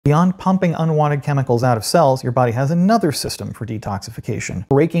Beyond pumping unwanted chemicals out of cells, your body has another system for detoxification,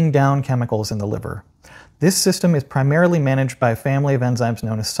 breaking down chemicals in the liver. This system is primarily managed by a family of enzymes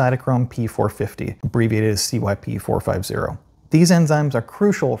known as cytochrome P450, abbreviated as CYP450. These enzymes are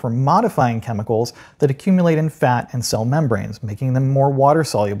crucial for modifying chemicals that accumulate in fat and cell membranes, making them more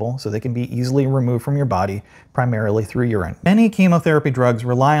water-soluble so they can be easily removed from your body, primarily through urine. Many chemotherapy drugs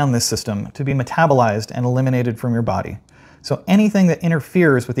rely on this system to be metabolized and eliminated from your body. So anything that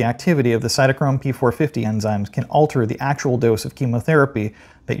interferes with the activity of the cytochrome P450 enzymes can alter the actual dose of chemotherapy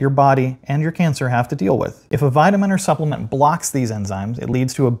that your body and your cancer have to deal with. If a vitamin or supplement blocks these enzymes, it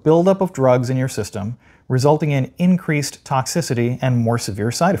leads to a buildup of drugs in your system, resulting in increased toxicity and more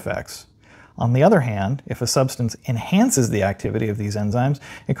severe side effects. On the other hand, if a substance enhances the activity of these enzymes,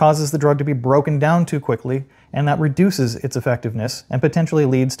 it causes the drug to be broken down too quickly, and that reduces its effectiveness and potentially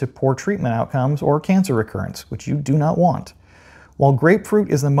leads to poor treatment outcomes or cancer recurrence, which you do not want. While grapefruit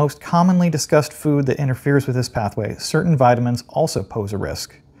is the most commonly discussed food that interferes with this pathway, certain vitamins also pose a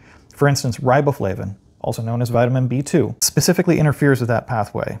risk. For instance, riboflavin, also known as vitamin B2, specifically interferes with that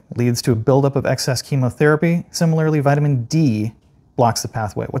pathway. It leads to a buildup of excess chemotherapy. Similarly, vitamin D blocks the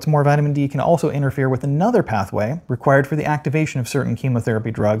pathway. What's more, vitamin D can also interfere with another pathway required for the activation of certain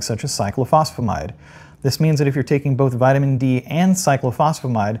chemotherapy drugs, such as cyclophosphamide. This means that if you're taking both vitamin D and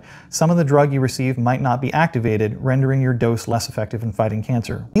cyclophosphamide, some of the drug you receive might not be activated, rendering your dose less effective in fighting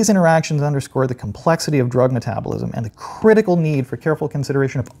cancer. These interactions underscore the complexity of drug metabolism and the critical need for careful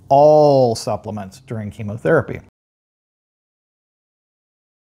consideration of all supplements during chemotherapy.